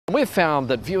And we've found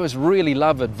that viewers really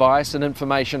love advice and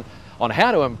information on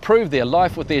how to improve their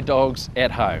life with their dogs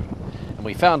at home. And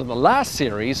we found in the last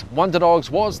series, Wonder Dogs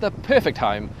was the perfect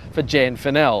home for Jan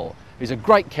Fennel, who's a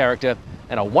great character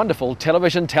and a wonderful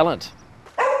television talent.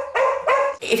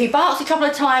 If he barks a couple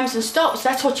of times and stops,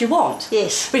 that's what you want.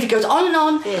 Yes. But if he goes on and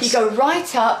on, yes. you go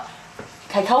right up,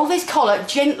 take hold of his collar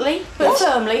gently but yes.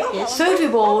 firmly, yes. food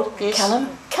reward, yes. Callum,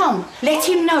 come. Let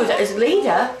him know that as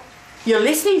leader, you're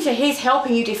listening to his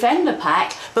helping you defend the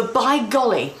pack, but by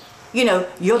golly, you know,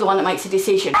 you're the one that makes the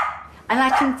decision. And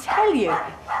I can tell you,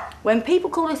 when people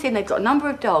call us in, they've got a number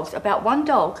of dogs, about one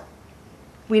dog,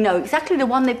 we know exactly the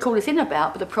one they've called us in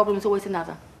about, but the problem's always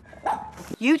another.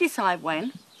 You decide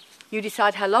when, you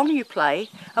decide how long you play,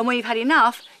 and when you've had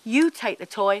enough, you take the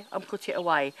toy and put it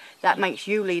away. That makes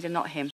you leader, not him.